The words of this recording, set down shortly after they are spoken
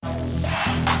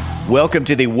Welcome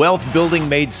to the Wealth Building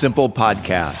Made Simple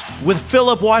podcast with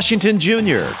Philip Washington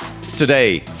Jr.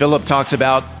 Today, Philip talks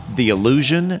about the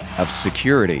illusion of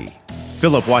security.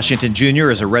 Philip Washington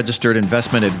Jr. is a registered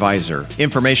investment advisor.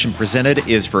 Information presented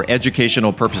is for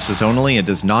educational purposes only and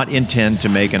does not intend to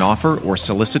make an offer or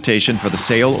solicitation for the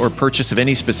sale or purchase of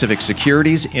any specific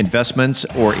securities, investments,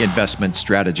 or investment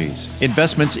strategies.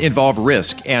 Investments involve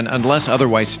risk and, unless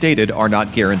otherwise stated, are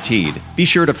not guaranteed. Be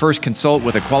sure to first consult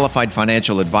with a qualified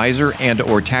financial advisor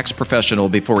and/or tax professional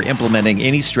before implementing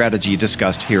any strategy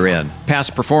discussed herein.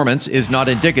 Past performance is not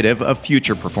indicative of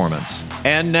future performance.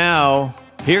 And now,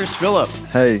 here's Philip.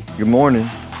 Hey, good morning.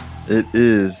 It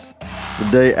is the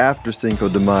day after Cinco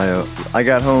de Mayo. I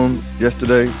got home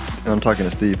yesterday, and I'm talking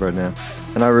to Steve right now,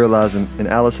 and I realized in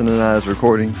Allison and I's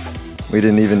recording, we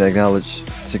didn't even acknowledge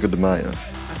Cinco de Mayo.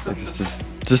 Like, it's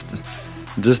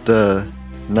just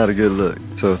not a good look.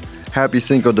 So happy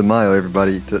Cinco de Mayo,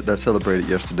 everybody that celebrated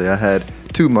yesterday. I had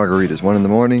 2 margaritas, one in the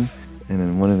morning and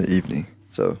then one in the evening.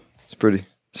 So it's pretty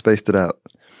spaced it out.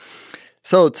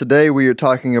 So today we are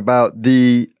talking about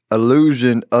the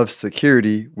illusion of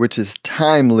security, which is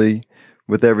timely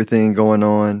with everything going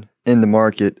on in the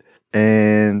market.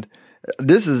 And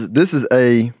this is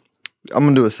I'm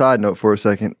going to do a side note for a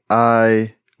second.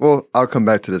 I'll come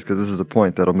back to this because this is a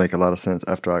point that'll make a lot of sense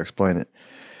after I explain it.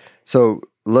 So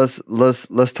let's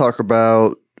talk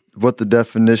about what the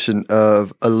definition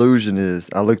of illusion is.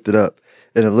 I looked it up.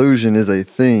 An illusion is a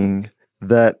thing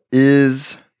that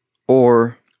is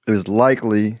or is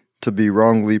likely to be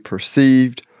wrongly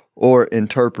perceived or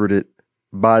interpreted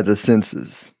by the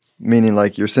senses, meaning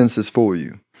like your senses fool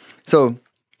you. So,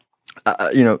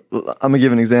 I'm gonna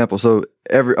give an example. So,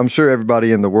 I'm sure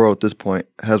everybody in the world at this point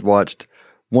has watched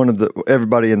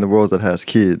everybody in the world that has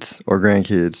kids or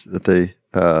grandkids that they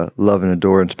love and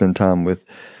adore and spend time with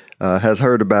has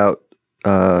heard about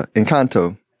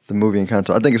Encanto, the movie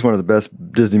Encanto. I think it's one of the best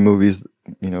Disney movies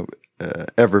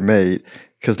ever made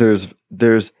because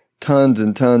there's tons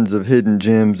and tons of hidden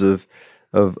gems of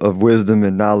wisdom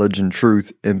and knowledge and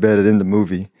truth embedded in the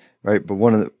movie, right? But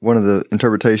one of the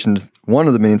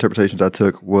many interpretations I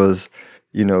took was,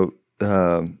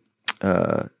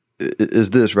 is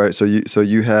this, right? So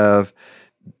you have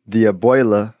the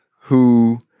abuela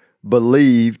who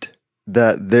believed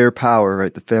that their power,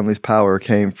 right, the family's power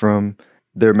came from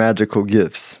their magical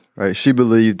gifts, right? She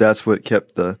believed that's what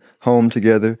kept the home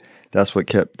together. That's what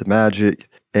kept the magic.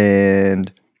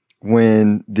 And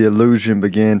when the illusion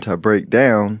began to break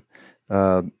down,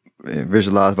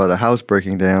 visualized by the house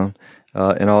breaking down,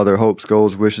 and all their hopes,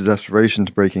 goals, wishes, aspirations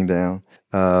breaking down,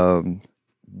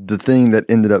 the thing that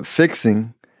ended up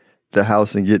fixing the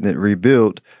house and getting it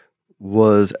rebuilt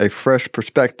was a fresh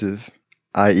perspective,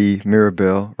 i.e.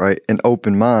 Mirabelle, right? An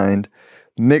open mind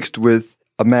mixed with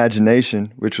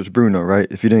imagination, which was Bruno,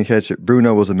 right? If you didn't catch it,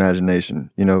 Bruno was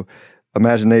imagination.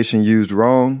 Imagination used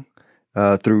wrong,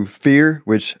 through fear,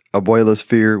 which Abuela's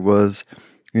fear was,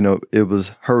 it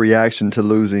was her reaction to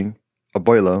losing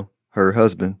Abuelo, her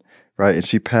husband, right? And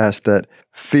she passed that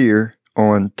fear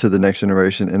on to the next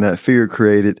generation, and that fear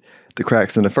created the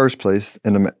cracks in the first place,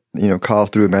 and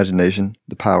caused through imagination,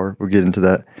 the power. We'll get into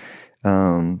that.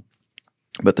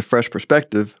 But the fresh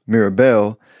perspective,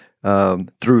 Mirabelle,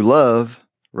 through love,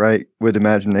 right, with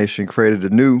imagination, created a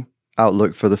new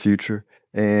outlook for the future,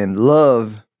 and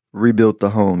love rebuilt the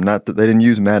home. Not that they didn't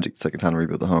use magic the second time to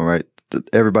rebuild the home, right?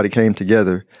 Everybody came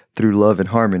together through love and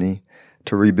harmony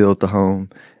to rebuild the home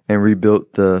and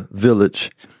rebuilt the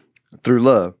village through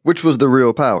love, which was the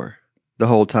real power the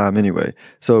whole time anyway.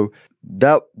 So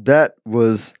that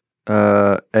was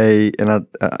I'm a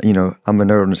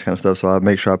nerd on this kind of stuff, so I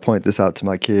make sure I point this out to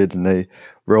my kids and they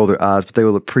roll their eyes, but they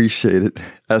will appreciate it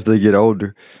as they get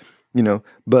older,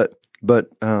 But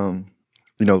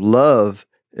love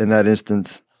in that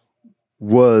instance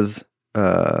was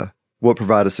what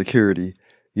provided security,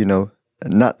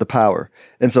 not the power.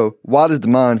 And so why does the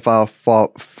mind fall,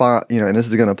 and this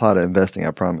is going to apply to investing,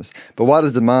 I promise. But why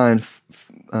does the mind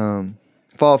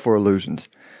fall for illusions?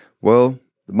 Well,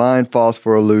 the mind falls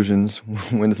for illusions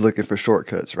when it's looking for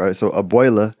shortcuts, right? So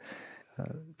Abuela,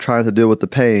 trying to deal with the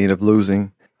pain of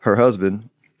losing her husband,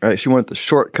 right? She wanted the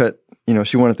shortcut,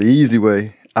 she wanted the easy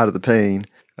way out of the pain,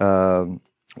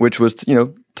 which was,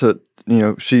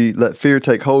 she let fear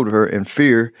take hold of her, and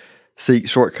fear seek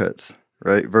shortcuts,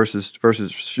 right? Versus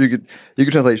you could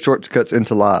translate shortcuts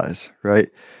into lies, right?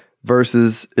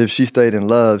 Versus if she stayed in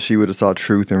love, she would have saw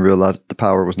truth and realized that the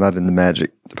power was not in the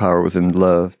magic, the power was in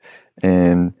love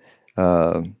and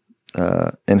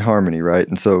harmony, right?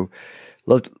 And so,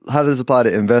 how does this apply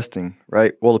to investing,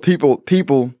 right? Well,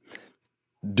 people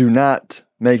do not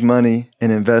make money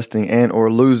in investing and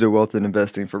or lose their wealth in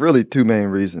investing for really two main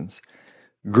reasons: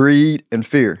 greed and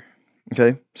fear.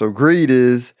 Okay, so greed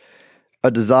is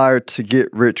a desire to get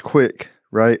rich quick,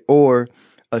 right? Or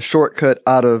a shortcut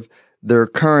out of their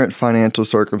current financial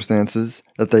circumstances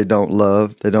that they don't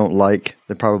love, they don't like,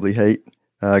 they probably hate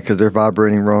because they're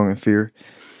vibrating wrong in fear.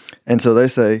 And so they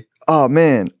say, oh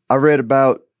man, I read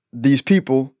about these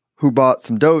people who bought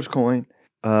some Dogecoin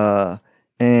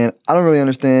and I don't really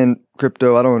understand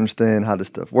crypto. I don't understand how this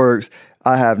stuff works.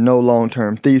 I have no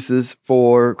long-term thesis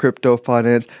for crypto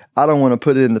finance. I don't want to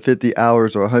put in the 50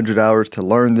 hours or 100 hours to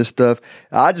learn this stuff.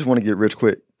 I just want to get rich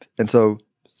quick. And so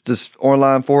this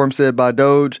online forum said buy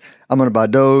Doge. I'm going to buy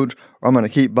Doge, or I'm going to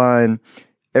keep buying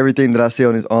everything that I see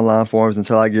on these online forums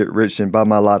until I get rich and buy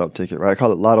my lotto ticket, right? I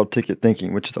call it lotto ticket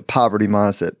thinking, which is a poverty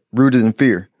mindset rooted in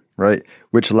fear, right?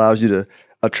 Which allows you to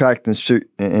attract and shoot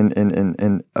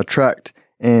and attract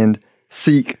and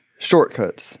seek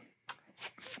shortcuts.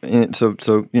 And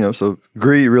so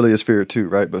greed really is fear too,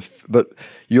 right? But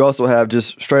you also have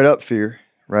just straight up fear,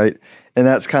 right? And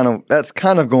that's kind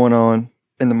of going on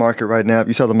in the market right now.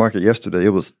 You saw the market yesterday; it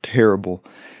was terrible.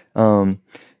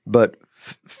 But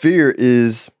fear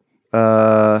is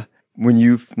when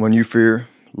you fear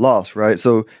loss, right?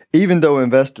 So even though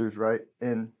investors, right,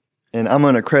 and I'm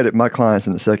going to credit my clients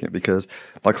in a second because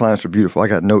my clients are beautiful. I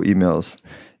got no emails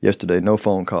yesterday, no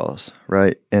phone calls,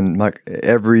 right? And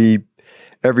every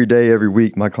day, every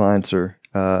week, my clients are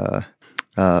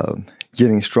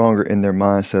getting stronger in their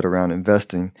mindset around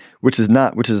investing, which is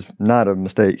not a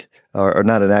mistake or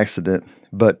not an accident.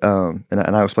 But and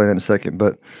I'll explain that in a second.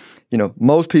 But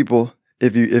most people,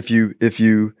 if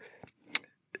you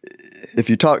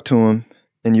talk to them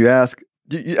and you ask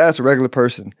a regular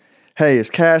person, hey, is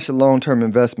cash a long-term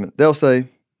investment? They'll say,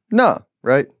 no,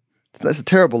 right? That's a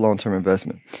terrible long-term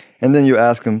investment. And then you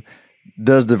ask them,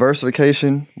 does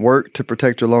diversification work to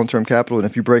protect your long-term capital? And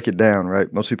if you break it down,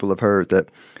 right, most people have heard that,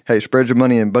 hey, spread your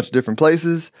money in a bunch of different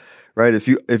places, right? If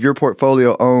your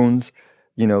portfolio owns,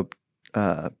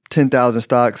 10,000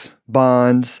 stocks,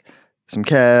 bonds, some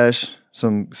cash,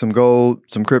 some gold,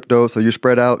 some crypto, so you're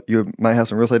spread out. You might have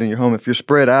some real estate in your home. If you're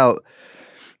spread out,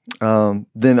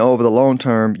 then over the long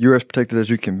term, you're as protected as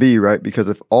you can be, right? Because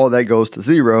if all that goes to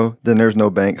zero, then there's no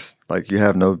banks. Like you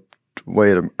have no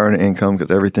way to earn an income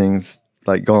because everything's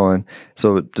like gone.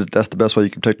 So that's the best way you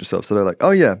can protect yourself. So they're like,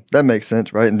 oh yeah, that makes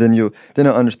sense, right? And then they'll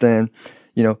understand,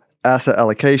 asset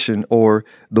allocation, or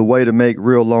the way to make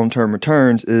real long-term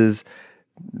returns is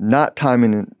not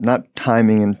timing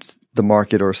in the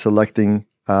market or selecting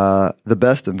the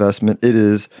best investment. It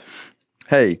is,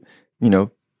 hey,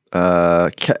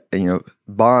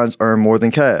 bonds earn more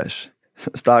than cash.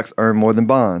 Stocks earn more than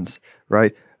bonds,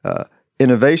 right?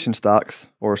 Innovation stocks,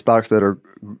 or stocks that are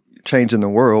changing the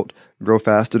world, grow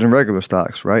faster than regular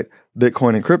stocks, right?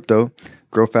 Bitcoin and crypto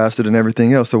grow faster than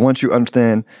everything else. So once you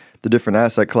understand the different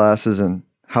asset classes and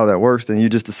how that works, then you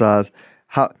just decide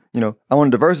how, I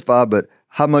want to diversify, but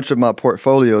how much of my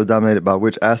portfolio is dominated by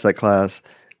which asset class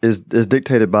is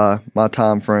dictated by my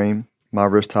time frame, my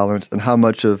risk tolerance, and how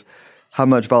much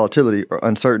volatility or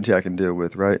uncertainty I can deal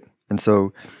with, right? And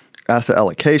so asset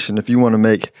allocation, if you want to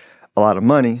make a lot of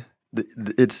money,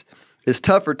 it's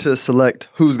tougher to select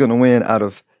who's going to win out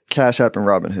of Cash App and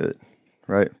Robinhood,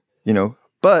 right?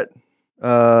 But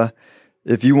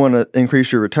if you want to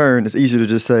increase your return, it's easier to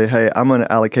just say, hey, I'm going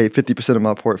to allocate 50% of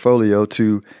my portfolio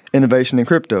to innovation in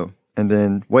crypto, and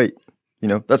then wait.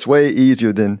 That's way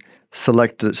easier than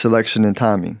selection and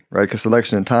timing, right? Because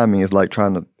selection and timing is like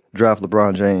trying to draft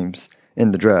LeBron James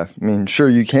in the draft. I mean, sure,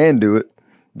 you can do it,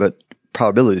 but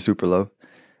probability is super low.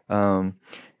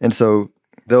 And so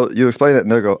you explain it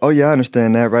and they'll go, oh yeah, I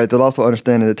understand that, right? They'll also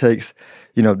understand that it takes,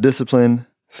 discipline,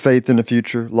 faith in the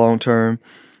future, long term.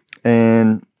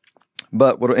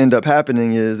 But what'll end up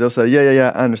happening is they'll say,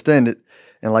 yeah, I understand it.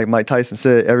 And like Mike Tyson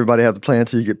said, everybody has a plan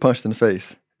until you get punched in the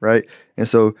face, right? And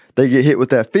so they get hit with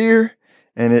that fear,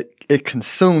 and it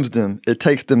consumes them. It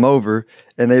takes them over,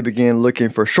 and they begin looking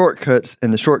for shortcuts,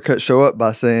 and the shortcuts show up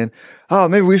by saying, oh,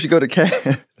 maybe we should go to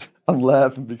cash. I'm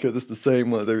laughing because it's the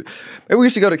same ones. Maybe we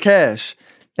should go to cash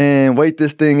and wait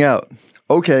this thing out.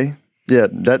 Okay, yeah,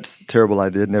 that's a terrible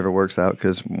idea. It never works out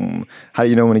because how do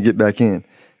you know when to get back in,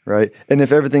 right? And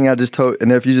if everything I just told,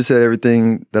 and if you just said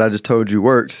everything that I just told you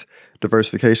works,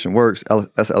 diversification works,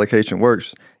 asset allocation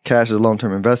works, cash is a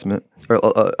long-term investment, or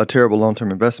a terrible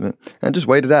long-term investment, and just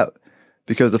wait it out.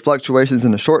 Because the fluctuations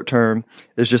in the short term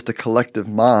is just the collective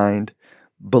mind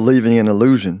believing in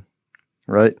illusion,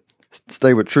 right?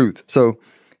 Stay with truth. So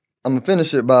I'm going to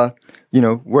finish it by,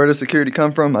 where does security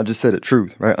come from? I just said it,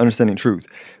 truth, right? Understanding truth.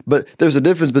 But there's a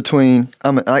difference between,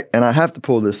 and I have to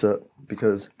pull this up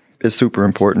because it's super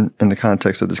important in the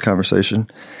context of this conversation.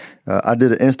 I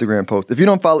did an Instagram post. If you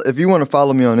want to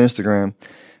follow me on Instagram,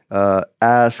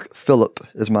 Ask Philip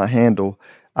is my handle.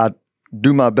 I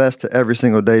do my best to every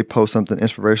single day post something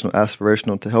inspirational,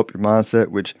 aspirational to help your mindset,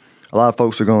 which a lot of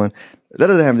folks are going, that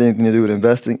doesn't have anything to do with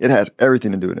investing. It has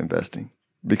everything to do with investing.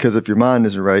 Because if your mind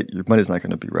isn't right, your money's not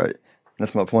going to be right.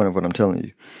 That's my point of what I'm telling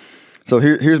you. So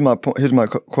here's my point. Here's my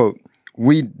quote.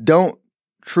 We don't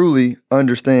truly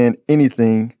understand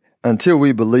anything until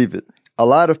we believe it. A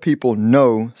lot of people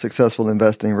know successful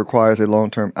investing requires a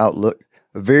long-term outlook.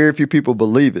 Very few people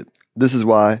believe it. This is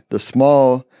why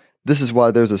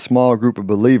there's a small group of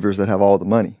believers that have all the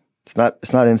money. It's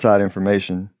not inside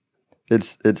information.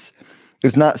 It's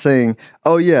not saying,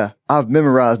 oh yeah, I've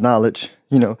memorized knowledge.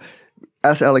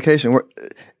 Asset allocation.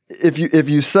 If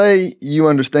you say you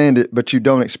understand it, but you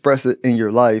don't express it in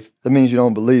your life, that means you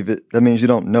don't believe it. That means you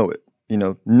don't know it.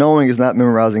 Knowing is not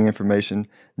memorizing information.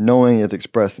 Knowing is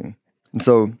expressing. And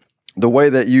so the way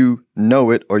that you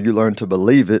know it or you learn to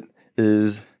believe it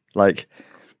is like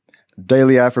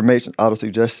daily affirmation,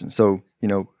 auto-suggestion. So,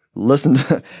 listen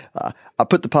to, I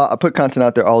put content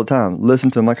out there all the time. Listen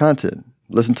to my content.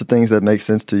 Listen to things that make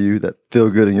sense to you, that feel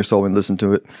good in your soul, and listen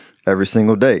to it every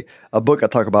single day. A book I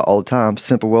talk about all the time,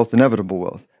 Simple Wealth, Inevitable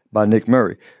Wealth by Nick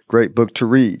Murray. Great book to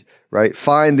read, right?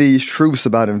 Find these truths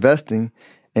about investing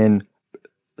and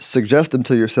suggest them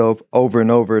to yourself over and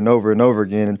over and over and over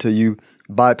again until you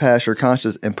bypass your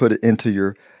conscious and put it into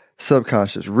your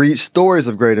subconscious. Read stories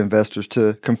of great investors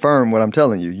to confirm what I'm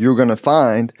telling you. You're going to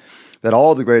find that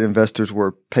all the great investors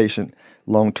were patient,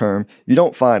 long-term. You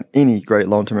don't find any great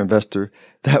long-term investor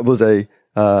that was a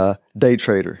day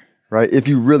trader, right? If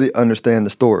you really understand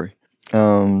the story.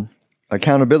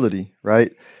 Accountability,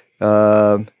 right?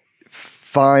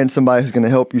 Find somebody who's going to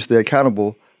help you stay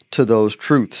accountable to those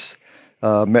truths,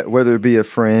 whether it be a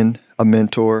friend, a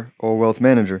mentor, or a wealth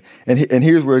manager. And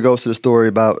here's where it goes to the story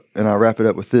about, and I'll wrap it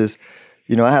up with this.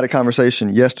 I had a conversation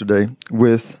yesterday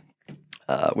with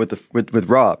Rob from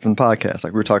the podcast.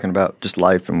 Like, we were talking about just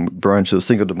life and brunch. It was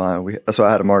Cinco de Mayo. That's why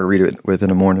I had a margarita with in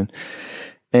the morning.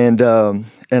 And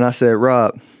I said,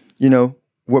 Rob,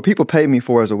 what people pay me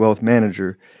for as a wealth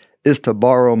manager is to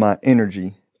borrow my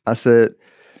energy. I said,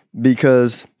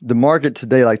 because the market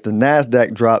today, like the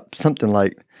NASDAQ dropped something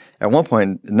like, at one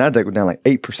point, the NASDAQ was down like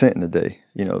 8% in a day.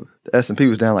 The S&P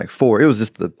was down like 4%. It was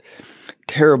just a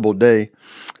terrible day.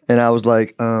 And I was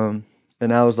like, I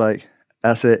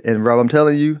said, and Rob, I'm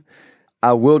telling you,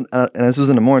 I will, and this was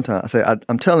in the morning time. I said,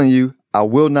 I'm telling you, I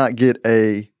will not get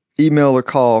a email or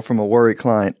call from a worried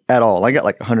client at all. I got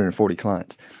like 140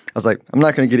 clients. I was like, I'm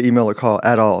not going to get an email or call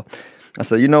at all. I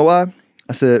said, you know why?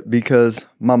 I said, because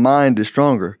my mind is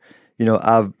stronger.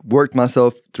 I've worked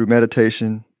myself through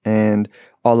meditation and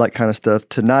all that kind of stuff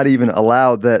to not even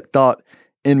allow that thought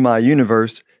in my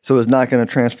universe, so it's not going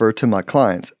to transfer to my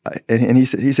clients. And he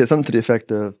said something to the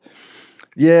effect of,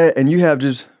 yeah, and you have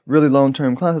just really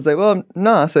long-term clients. I say, well,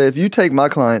 no. I say, if you take my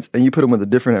clients and you put them with a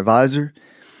different advisor,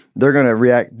 they're going to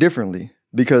react differently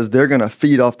because they're going to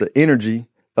feed off the energy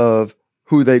of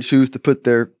who they choose to put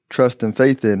their trust and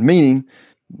faith in. Meaning,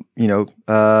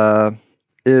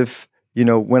 if,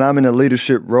 when I'm in a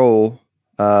leadership role,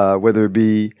 whether it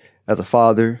be as a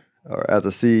father or as a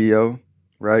CEO,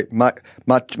 right?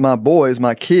 My boys,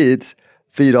 my kids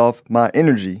feed off my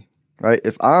energy, right?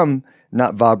 If I'm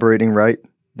not vibrating right,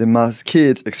 then my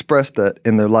kids express that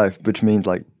in their life, which means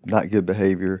like not good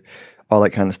behavior, all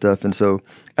that kind of stuff. And so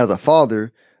as a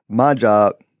father, my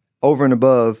job over and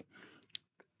above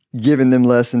giving them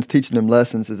lessons, teaching them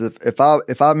lessons is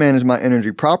if I manage my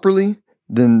energy properly,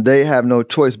 then they have no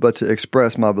choice but to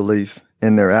express my belief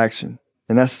in their action.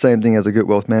 And that's the same thing as a good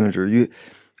wealth manager.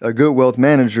 A good wealth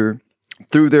manager,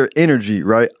 through their energy,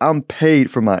 right? I'm paid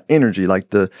for my energy.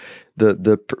 Like the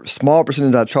small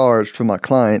percentage I charge to my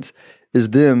clients is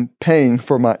them paying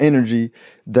for my energy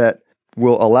that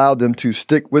will allow them to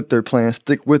stick with their plan,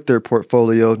 stick with their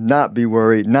portfolio, not be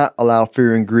worried, not allow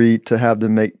fear and greed to have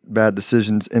them make bad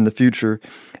decisions in the future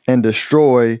and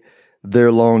destroy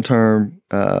their long-term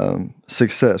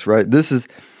success, right? This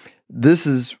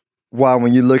is why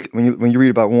when you read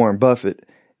about Warren Buffett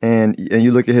and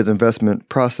you look at his investment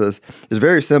process, it's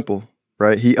very simple,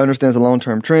 right? He understands the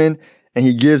long-term trend and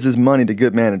he gives his money to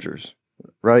good managers,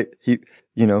 right?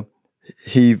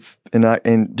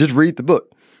 And just read the book.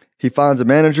 He finds a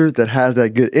manager that has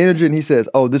that good energy and he says,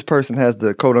 oh, this person has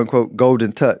the quote unquote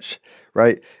golden touch,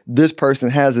 right? This person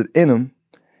has it in them.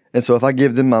 And so if I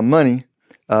give them my money,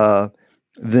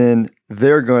 then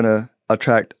they're going to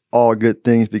attract all good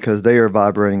things because they are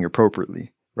vibrating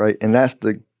appropriately, right? And that's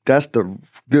the that's the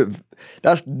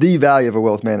value of a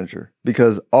wealth manager,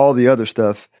 because all the other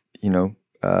stuff,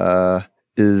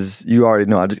 is, you already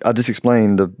know. I just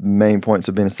explained the main points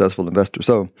of being a successful investor.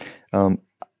 So I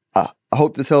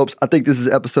hope this helps. I think this is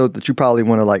an episode that you probably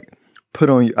want to like put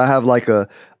on. I have like a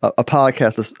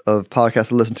podcast of podcasts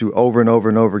to listen to over and over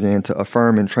and over again to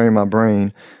affirm and train my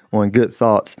brain on good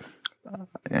thoughts.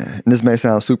 And this may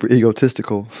sound super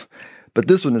egotistical, but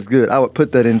this one is good. I would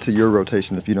put that into your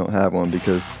rotation if you don't have one,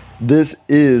 because this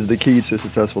is the key to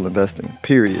successful investing,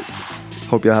 period.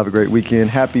 Hope y'all have a great weekend.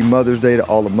 Happy Mother's Day to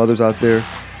all the mothers out there.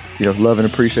 Love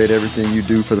and appreciate everything you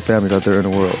do for the families out there in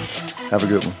the world. Have a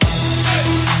good one.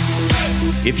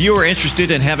 If you are interested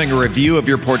in having a review of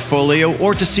your portfolio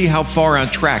or to see how far on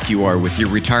track you are with your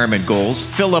retirement goals,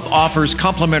 Philip offers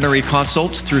complimentary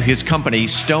consults through his company,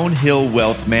 Stonehill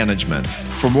Wealth Management.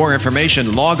 For more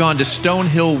information, log on to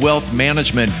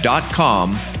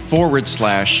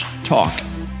stonehillwealthmanagement.com/talk.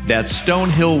 That's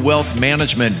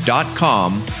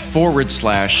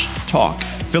stonehillwealthmanagement.com/talk.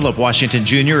 Philip Washington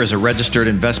Jr. is a registered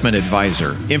investment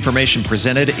advisor. Information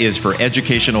presented is for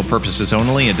educational purposes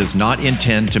only and does not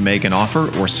intend to make an offer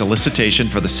or solicitation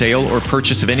for the sale or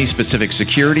purchase of any specific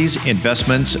securities,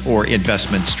 investments, or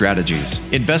investment strategies.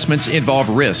 Investments involve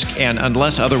risk and,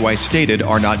 unless otherwise stated,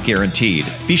 are not guaranteed.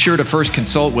 Be sure to first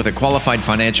consult with a qualified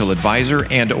financial advisor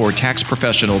and/or tax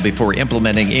professional before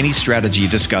implementing any strategy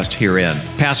discussed herein.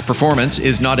 Past performance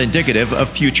is not indicative of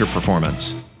future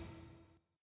performance.